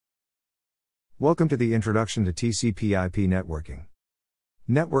Welcome to the Introduction to TCP/IP Networking.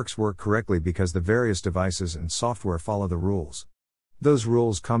 Networks work correctly because the various devices and software follow the rules. Those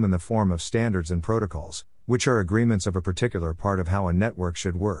rules come in the form of standards and protocols, which are agreements of a particular part of how a network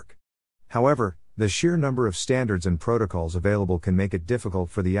should work. However, the sheer number of standards and protocols available can make it difficult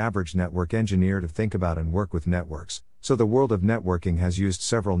for the average network engineer to think about and work with networks, so the world of networking has used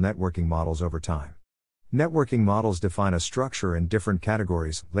several networking models over time. Networking models define a structure in different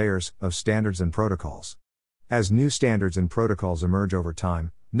categories, layers, of standards and protocols. As new standards and protocols emerge over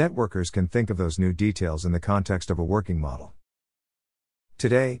time, networkers can think of those new details in the context of a working model.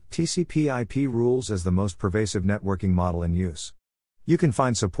 Today, TCP/IP rules as the most pervasive networking model in use. You can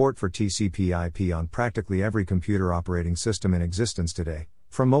find support for TCP/IP on practically every computer operating system in existence today,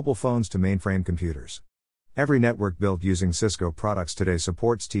 from mobile phones to mainframe computers. Every network built using Cisco products today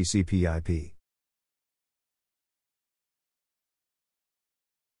supports TCP/IP.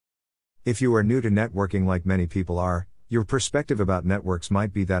 If you are new to networking like many people are, your perspective about networks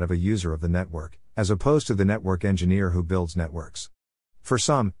might be that of a user of the network, as opposed to the network engineer who builds networks. For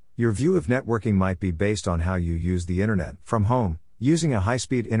some, your view of networking might be based on how you use the internet, from home, using a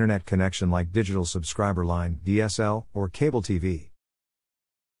high-speed internet connection like digital subscriber line, DSL, or cable TV.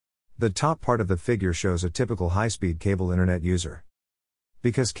 The top part of the figure shows a typical high-speed cable internet user.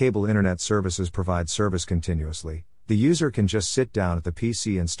 Because cable internet services provide service continuously, the user can just sit down at the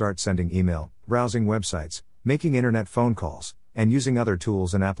PC and start sending email, browsing websites, making internet phone calls, and using other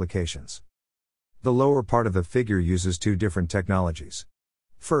tools and applications. The lower part of the figure uses two different technologies.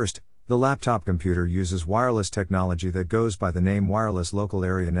 First, the laptop computer uses wireless technology that goes by the name Wireless Local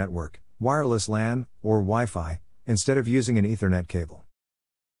Area Network, wireless LAN, or Wi-Fi, instead of using an Ethernet cable.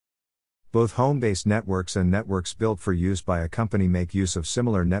 Both home-based networks and networks built for use by a company make use of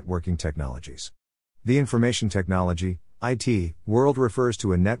similar networking technologies. The information technology, IT, world refers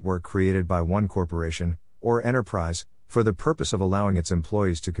to a network created by one corporation, or enterprise, for the purpose of allowing its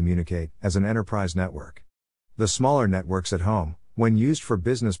employees to communicate, as an enterprise network. The smaller networks at home, when used for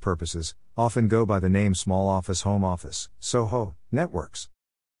business purposes, often go by the name Small Office Home Office, SOHO, networks.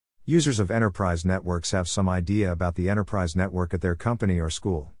 Users of enterprise networks have some idea about the enterprise network at their company or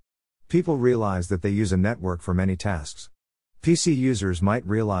school. People realize that they use a network for many tasks. PC users might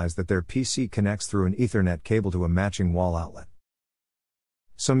realize that their PC connects through an Ethernet cable to a matching wall outlet.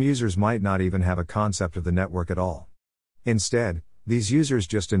 Some users might not even have a concept of the network at all. Instead, these users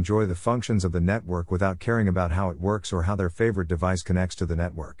just enjoy the functions of the network without caring about how it works or how their favorite device connects to the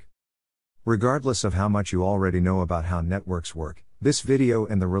network. Regardless of how much you already know about how networks work, this video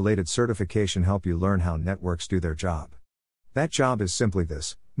and the related certification help you learn how networks do their job. That job is simply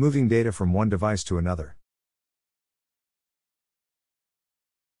this: moving data from one device to another.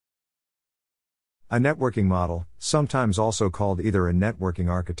 A networking model, sometimes also called either a networking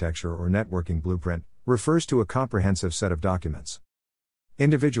architecture or networking blueprint, refers to a comprehensive set of documents.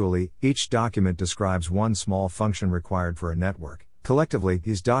 Individually, each document describes one small function required for a network. Collectively,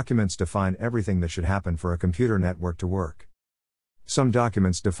 these documents define everything that should happen for a computer network to work. Some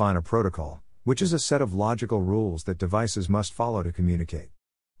documents define a protocol, which is a set of logical rules that devices must follow to communicate.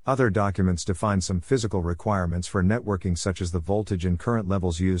 Other documents define some physical requirements for networking, such as the voltage and current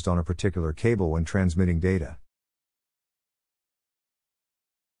levels used on a particular cable when transmitting data.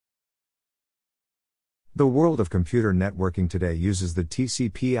 The world of computer networking today uses the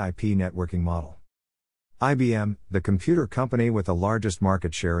TCP/IP networking model. IBM, the computer company with the largest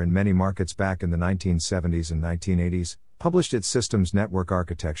market share in many markets back in the 1970s and 1980s, published its Systems Network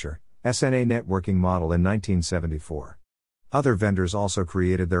Architecture, SNA networking model in 1974. Other vendors also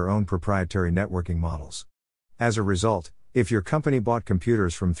created their own proprietary networking models. As a result, if your company bought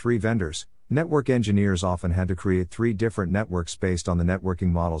computers from 3 vendors, network engineers often had to create 3 different networks based on the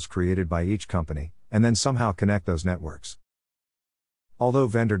networking models created by each company, and then somehow connect those networks. Although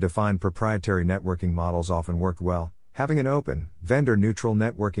vendor-defined proprietary networking models often worked well, having an open, vendor-neutral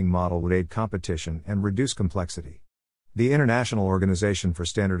networking model would aid competition and reduce complexity. The International Organization for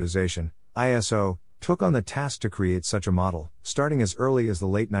Standardization, ISO, took on the task to create such a model, starting as early as the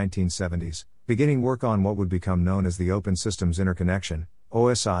late 1970s, beginning work on what would become known as the Open Systems Interconnection,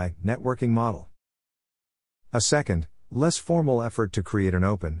 OSI, networking model. A second, less formal effort to create an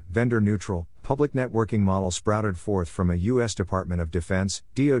open, vendor-neutral, public networking model sprouted forth from a U.S. Department of Defense,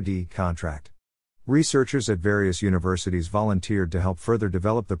 DoD, contract. Researchers at various universities volunteered to help further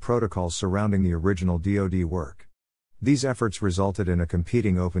develop the protocols surrounding the original DoD work. These efforts resulted in a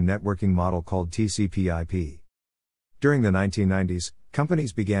competing open networking model called TCP/IP. During the 1990s,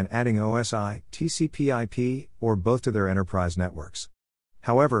 companies began adding OSI, TCP/IP, or both to their enterprise networks.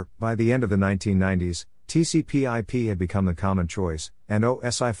 However, by the end of the 1990s, TCP/IP had become the common choice, and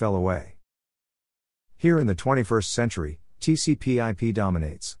OSI fell away. Here in the 21st century, TCP/IP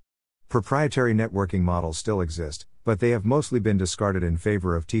dominates. Proprietary networking models still exist, but they have mostly been discarded in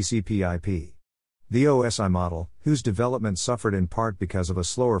favor of TCP/IP. The OSI model, whose development suffered in part because of a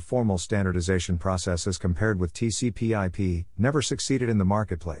slower formal standardization process as compared with TCP/IP, never succeeded in the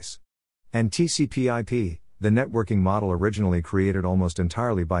marketplace. And TCP/IP, the networking model originally created almost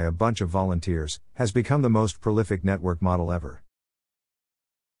entirely by a bunch of volunteers, has become the most prolific network model ever.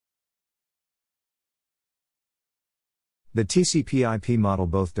 The TCP/IP model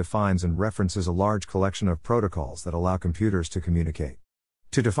both defines and references a large collection of protocols that allow computers to communicate.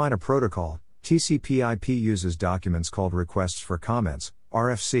 To define a protocol, TCP/IP uses documents called requests for comments,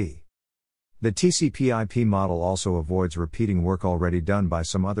 RFC. The TCP/IP model also avoids repeating work already done by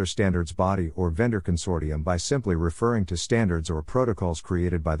some other standards body or vendor consortium by simply referring to standards or protocols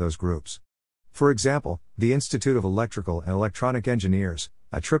created by those groups. For example, the Institute of Electrical and Electronic Engineers,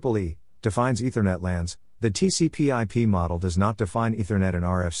 IEEE, defines Ethernet LANs. The TCP/IP model does not define Ethernet and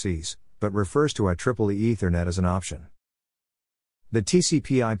RFCs, but refers to IEEE Ethernet as an option. The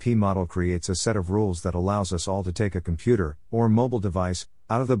TCP/IP model creates a set of rules that allows us all to take a computer, or mobile device,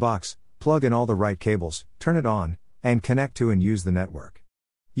 out of the box, plug in all the right cables, turn it on, and connect to and use the network.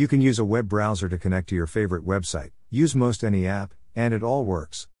 You can use a web browser to connect to your favorite website, use most any app, and it all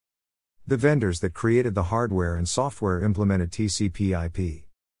works. The vendors that created the hardware and software implemented TCP/IP.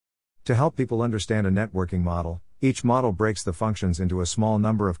 To help people understand a networking model, each model breaks the functions into a small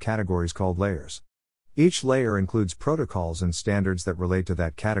number of categories called layers. Each layer includes protocols and standards that relate to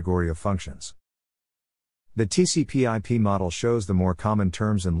that category of functions. The TCP/IP model shows the more common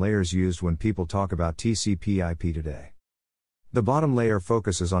terms and layers used when people talk about TCP/IP today. The bottom layer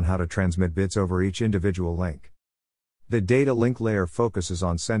focuses on how to transmit bits over each individual link. The data link layer focuses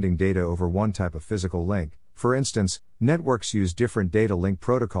on sending data over one type of physical link. For instance, networks use different data link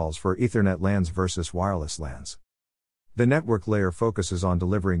protocols for Ethernet LANs versus wireless LANs. The network layer focuses on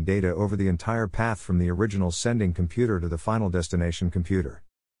delivering data over the entire path from the original sending computer to the final destination computer.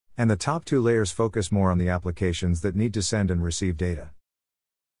 And the top two layers focus more on the applications that need to send and receive data.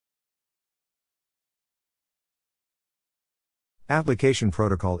 Application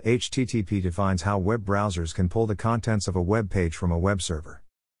Protocol (HTTP) defines how web browsers can pull the contents of a web page from a web server.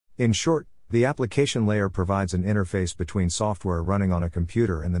 In short, the application layer provides an interface between software running on a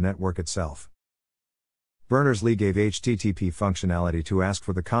computer and the network itself. Berners-Lee gave HTTP functionality to ask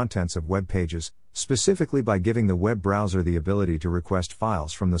for the contents of web pages, specifically by giving the web browser the ability to request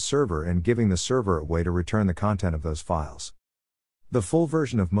files from the server and giving the server a way to return the content of those files. The full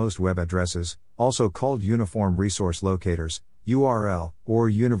version of most web addresses, also called Uniform Resource Locators, URL, or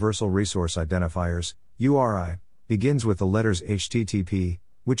Universal Resource Identifiers, URI, begins with the letters HTTP,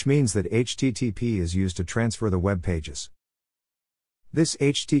 which means that HTTP is used to transfer the web pages. This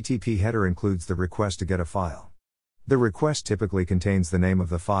HTTP header includes the request to get a file. The request typically contains the name of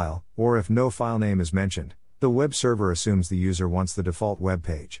the file, or if no file name is mentioned, the web server assumes the user wants the default web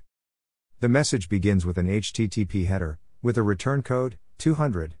page. The message begins with an HTTP header, with a return code,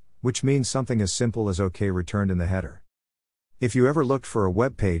 200, which means something as simple as OK returned in the header. If you ever looked for a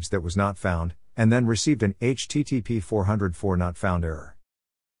web page that was not found, and then received an HTTP 404 not found error.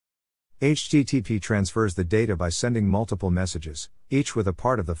 HTTP transfers the data by sending multiple messages, each with a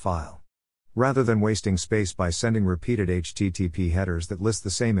part of the file. Rather than wasting space by sending repeated HTTP headers that list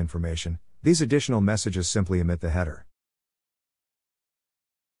the same information, these additional messages simply omit the header.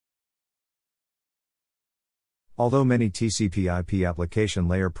 Although many TCP/IP application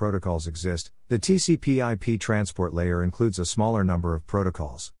layer protocols exist, the TCP/IP transport layer includes a smaller number of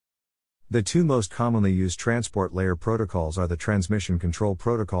protocols. The two most commonly used transport layer protocols are the Transmission Control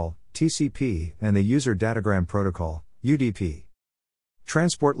Protocol, TCP, and the User Datagram Protocol, UDP.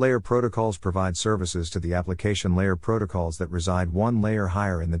 Transport layer protocols provide services to the application layer protocols that reside one layer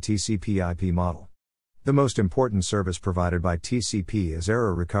higher in the TCP/IP model. The most important service provided by TCP is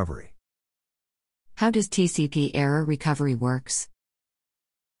error recovery. How does TCP error recovery works?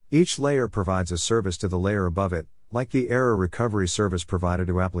 Each layer provides a service to the layer above it, like the error recovery service provided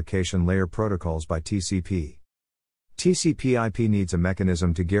to application layer protocols by TCP. TCP/IP needs a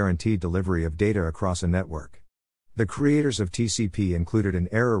mechanism to guarantee delivery of data across a network. The creators of TCP included an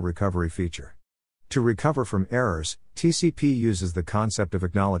error recovery feature. To recover from errors, TCP uses the concept of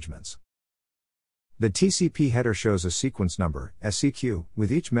acknowledgements. The TCP header shows a sequence number, SEQ,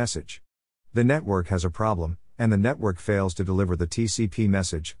 with each message. The network has a problem, and the network fails to deliver the TCP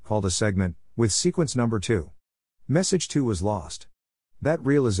message, called a segment, with sequence number 2. Message 2 was lost. That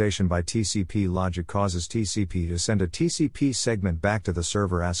realization by TCP logic causes TCP to send a TCP segment back to the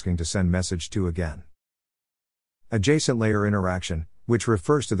server asking to send message 2 again. Adjacent layer interaction, which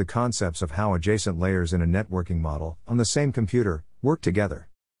refers to the concepts of how adjacent layers in a networking model, on the same computer, work together.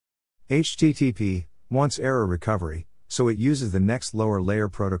 HTTP wants error recovery, so it uses the next lower layer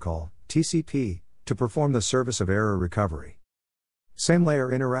protocol, TCP, to perform the service of error recovery. Same layer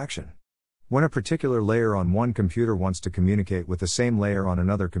interaction. When a particular layer on one computer wants to communicate with the same layer on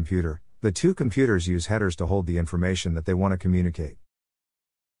another computer, the two computers use headers to hold the information that they want to communicate.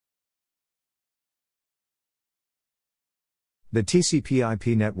 The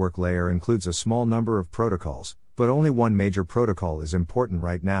TCP/IP network layer includes a small number of protocols, but only one major protocol is important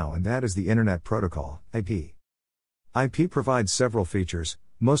right now, and that is the Internet Protocol, IP. IP provides several features,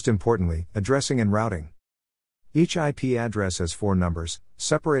 most importantly, addressing and routing. Each IP address has 4 numbers,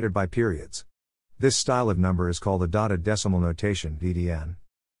 separated by periods. This style of number is called a dotted decimal notation, DDN.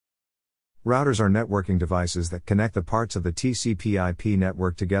 Routers are networking devices that connect the parts of the TCP/IP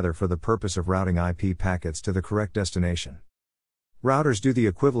network together for the purpose of routing IP packets to the correct destination. Routers do the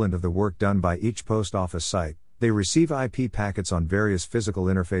equivalent of the work done by each post office site. They receive IP packets on various physical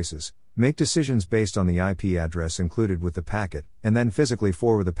interfaces, make decisions based on the IP address included with the packet, and then physically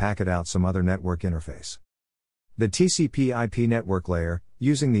forward the packet out some other network interface. The TCP/IP network layer,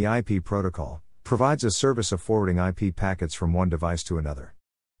 using the IP protocol, provides a service of forwarding IP packets from one device to another.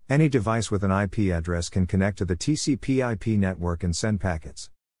 Any device with an IP address can connect to the TCP/IP network and send packets.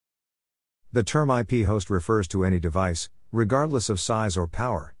 The term IP host refers to any device, regardless of size or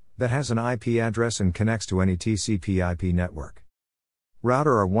power, that has an IP address and connects to any TCP/IP network.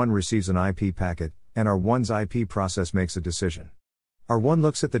 Router R1 receives an IP packet, and R1's IP process makes a decision. R1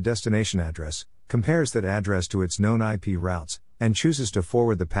 looks at the destination address, compares that address to its known IP routes, and chooses to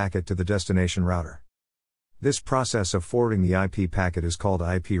forward the packet to the destination router. This process of forwarding the IP packet is called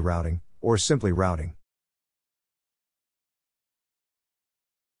IP routing, or simply routing.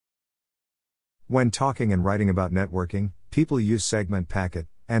 When talking and writing about networking, people use segment, packet,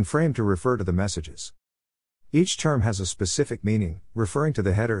 and frame to refer to the messages. Each term has a specific meaning, referring to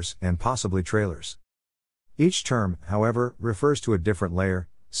the headers and possibly trailers. Each term, however, refers to a different layer: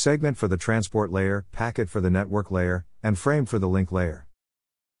 segment for the transport layer, packet for the network layer, and frame for the link layer.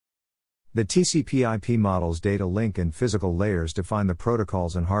 The TCP/IP model's data link and physical layers define the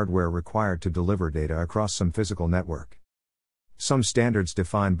protocols and hardware required to deliver data across some physical network. Some standards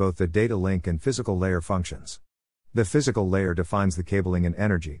define both the data link and physical layer functions. The physical layer defines the cabling and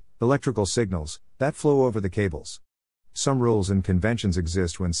energy, electrical signals, that flow over the cables. Some rules and conventions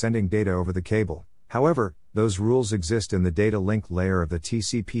exist when sending data over the cable. However, those rules exist in the data link layer of the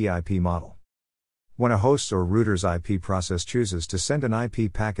TCP/IP model. When a host or router's IP process chooses to send an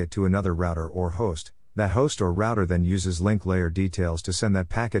IP packet to another router or host, that host or router then uses link layer details to send that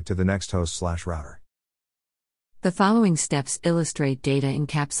packet to the next host/router. The following steps illustrate data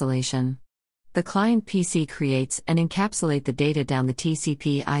encapsulation. The client PC creates and encapsulate the data down the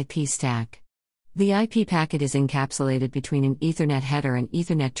TCP/IP stack. The IP packet is encapsulated between an Ethernet header and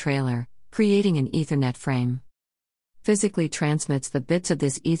Ethernet trailer, creating an Ethernet frame. Physically transmits the bits of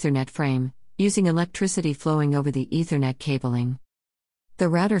this Ethernet frame, using electricity flowing over the Ethernet cabling. The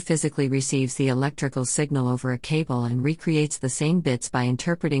router physically receives the electrical signal over a cable and recreates the same bits by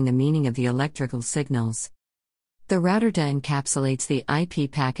interpreting the meaning of the electrical signals. The router de-encapsulates the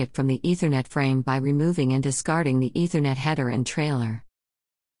IP packet from the Ethernet frame by removing and discarding the Ethernet header and trailer.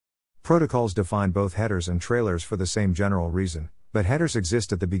 Protocols define both headers and trailers for the same general reason, but headers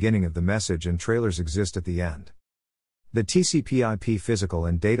exist at the beginning of the message and trailers exist at the end. The TCP/IP physical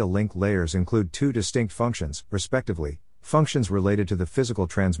and data link layers include 2 distinct functions, respectively: functions related to the physical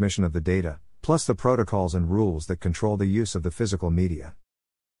transmission of the data, plus the protocols and rules that control the use of the physical media.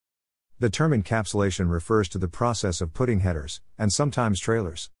 The term encapsulation refers to the process of putting headers, and sometimes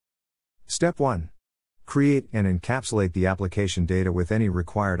trailers. Step 1. Create and encapsulate the application data with any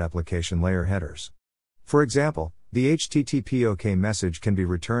required application layer headers. For example, the HTTP OK message can be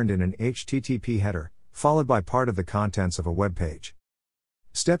returned in an HTTP header, followed by part of the contents of a web page.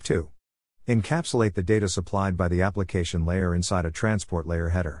 Step 2. Encapsulate the data supplied by the application layer inside a transport layer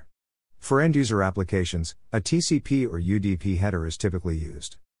header. For end-user applications, a TCP or UDP header is typically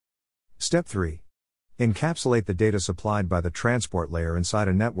used. Step 3. Encapsulate the data supplied by the transport layer inside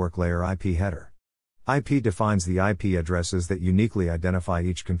a network layer IP header. IP defines the IP addresses that uniquely identify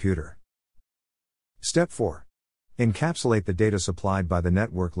each computer. Step 4. Encapsulate the data supplied by the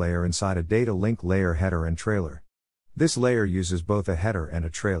network layer inside a data link layer header and trailer. This layer uses both a header and a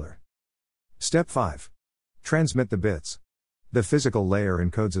trailer. Step 5. Transmit the bits. The physical layer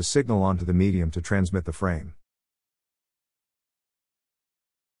encodes a signal onto the medium to transmit the frame.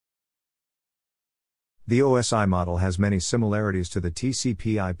 The OSI model has many similarities to the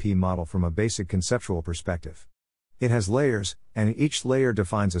TCP/IP model from a basic conceptual perspective. It has layers, and each layer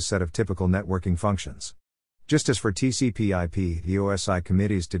defines a set of typical networking functions. Just as for TCP/IP, the OSI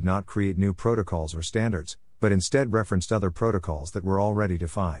committees did not create new protocols or standards, but instead referenced other protocols that were already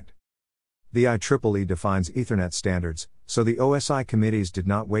defined. The IEEE defines Ethernet standards, so the OSI committees did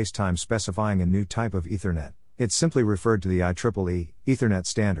not waste time specifying a new type of Ethernet, it simply referred to the IEEE Ethernet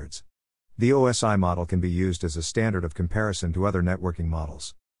standards. The OSI model can be used as a standard of comparison to other networking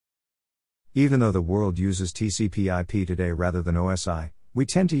models. Even though the world uses TCP/IP today rather than OSI, we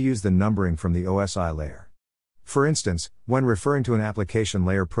tend to use the numbering from the OSI layer. For instance, when referring to an application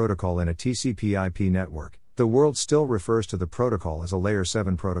layer protocol in a TCP/IP network, the world still refers to the protocol as a Layer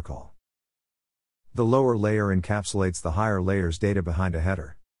 7 protocol. The lower layer encapsulates the higher layer's data behind a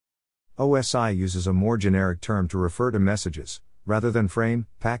header. OSI uses a more generic term to refer to messages, rather than frame,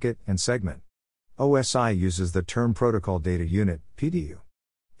 packet, and segment. OSI uses the term Protocol Data Unit, PDU.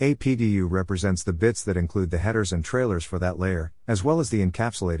 A PDU represents the bits that include the headers and trailers for that layer, as well as the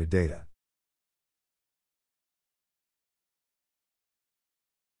encapsulated data.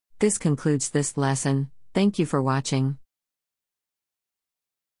 This concludes this lesson. Thank you for watching.